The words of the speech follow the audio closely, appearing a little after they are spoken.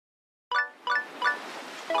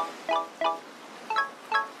Hi,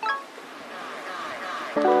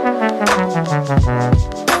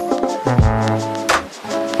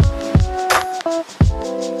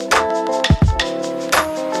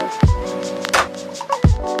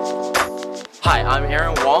 I'm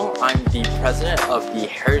Aaron Wong. I'm the president of the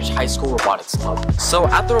Heritage High School Robotics Club. So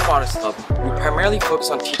at the Robotics Club, we primarily focus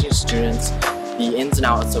on teaching students the ins and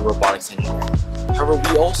outs of robotics engineering. However,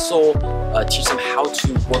 we also teach them how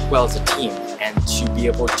to work well as a team and to be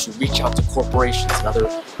able to reach out to corporations and other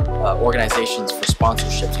organizations for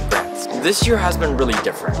sponsorships and grants. This year has been really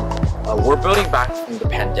different. We're building back from the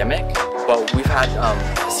pandemic, but we've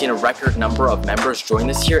seen a record number of members join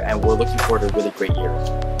this year, and we're looking forward to a really great year.